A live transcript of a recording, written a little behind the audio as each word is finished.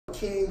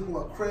king, who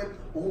a crip,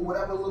 or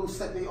whatever little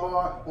set they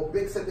are, or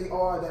big set they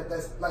are,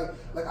 that's like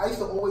I used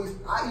to always,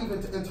 I even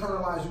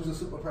internalize using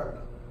super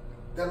predator.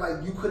 That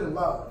like you couldn't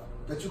love,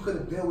 that you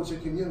couldn't build with your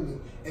community.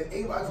 And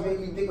A-Rocks made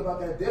me think about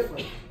that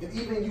different. And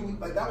even you,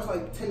 like that was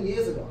like 10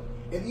 years ago.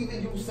 And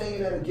even you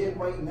saying that again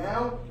right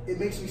now, it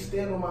makes me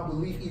stand on my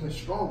belief even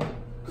stronger.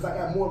 Because I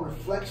got more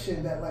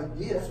reflection that like,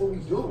 yeah, that's what we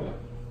do.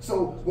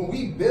 So when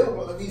we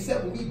build, like we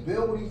said, when we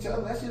build with each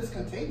other, that shit is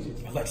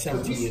contagious. Like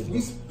 17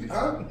 years.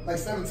 Like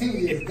 17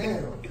 years,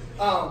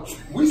 damn.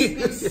 We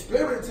speak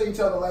spirit to each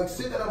other, like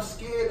shit that I'm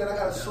scared that I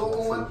got a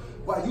soul on.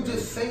 While you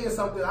just saying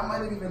something, I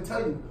might not even tell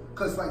you.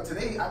 Because like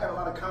today, I got a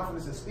lot of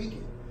confidence in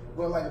speaking.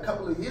 Well, like a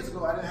couple of years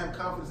ago, I didn't have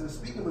confidence in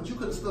speaking, but you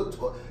could have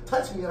still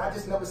touched me and I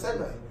just never said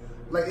nothing.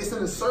 Like it's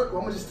in a circle,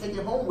 I'm gonna just take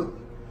it home with me.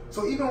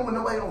 So even when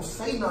nobody don't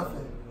say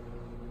nothing,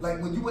 like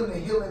when you in the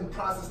healing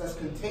process that's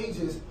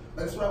contagious,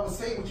 that's what I was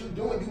saying, what you're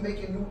doing, you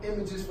making new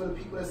images for the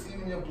people that see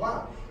you in your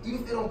block. Even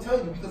if they don't tell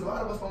you, because a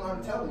lot of us don't know how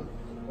to tell you.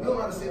 We don't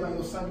know how to say like,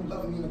 yo son, you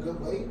loving me in a good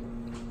way.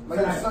 Like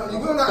your son,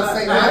 we don't know how to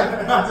say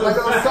that. Like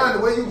your son,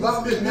 the way you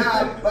love me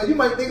now, like you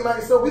might think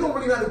like, so we don't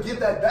really know how to give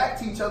that back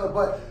to each other,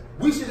 but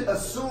we should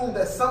assume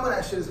that some of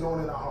that shit is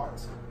going in our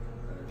hearts.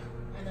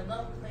 And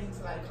another thing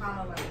to like kind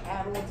of like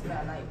add on to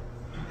that, like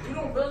you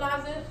don't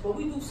realize it, but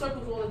we do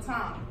circles all the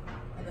time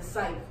in the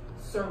site.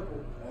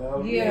 Circle.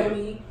 Yeah. You know what I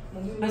mean?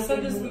 When we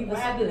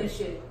rapping and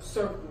shit,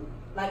 circle.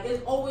 Like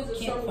it's always a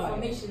circle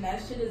formation.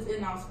 That shit is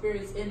in our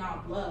spirits, in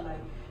our blood. Like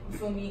you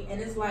feel me?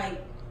 And it's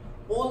like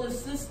all the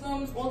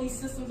systems, all these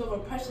systems of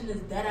oppression is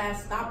dead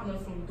ass stopping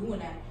us from doing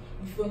that.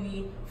 You feel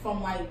me?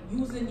 From like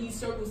using these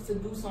circles to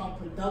do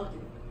something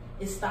productive.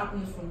 It's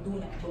stopping us from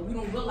doing that. But we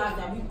don't realize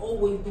that we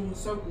always doing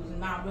circles and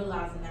not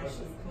realizing that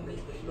shit.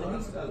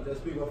 Let's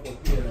speak up on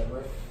that,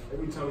 right?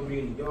 Every time we be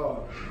in the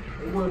yard,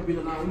 they want to be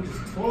in the line, we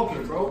just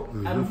talking, bro.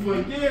 Having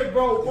fun. Yeah,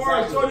 bro.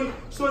 Alright,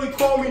 shorty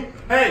called me.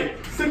 Hey,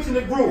 6 in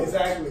the group.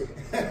 Exactly.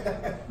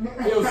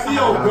 Yo,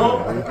 CO, bro.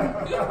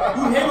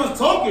 You hear us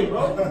talking,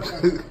 bro.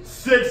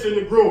 6 in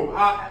the group.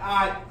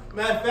 Matter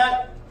of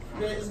fact,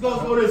 let's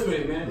go this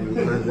way,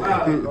 man.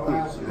 Wow,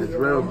 bro. It's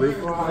real, big.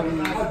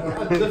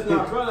 I just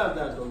not realize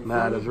that, though.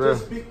 Nah, that's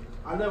real.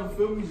 I never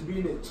feel me just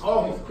being there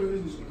talking. It's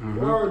crazy.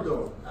 Word,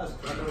 though. I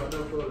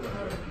never feel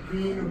that.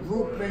 Being in a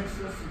group makes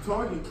us a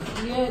target.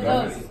 Yeah, it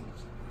does.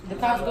 The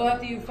cops go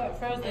after you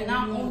first. And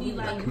not only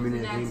like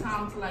using that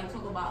time to like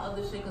talk about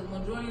other shit, because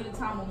majority of the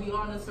time when we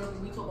are in a circle,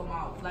 we talk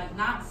about like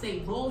not say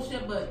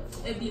bullshit, but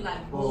it be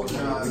like bullshit.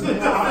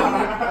 Bullshit.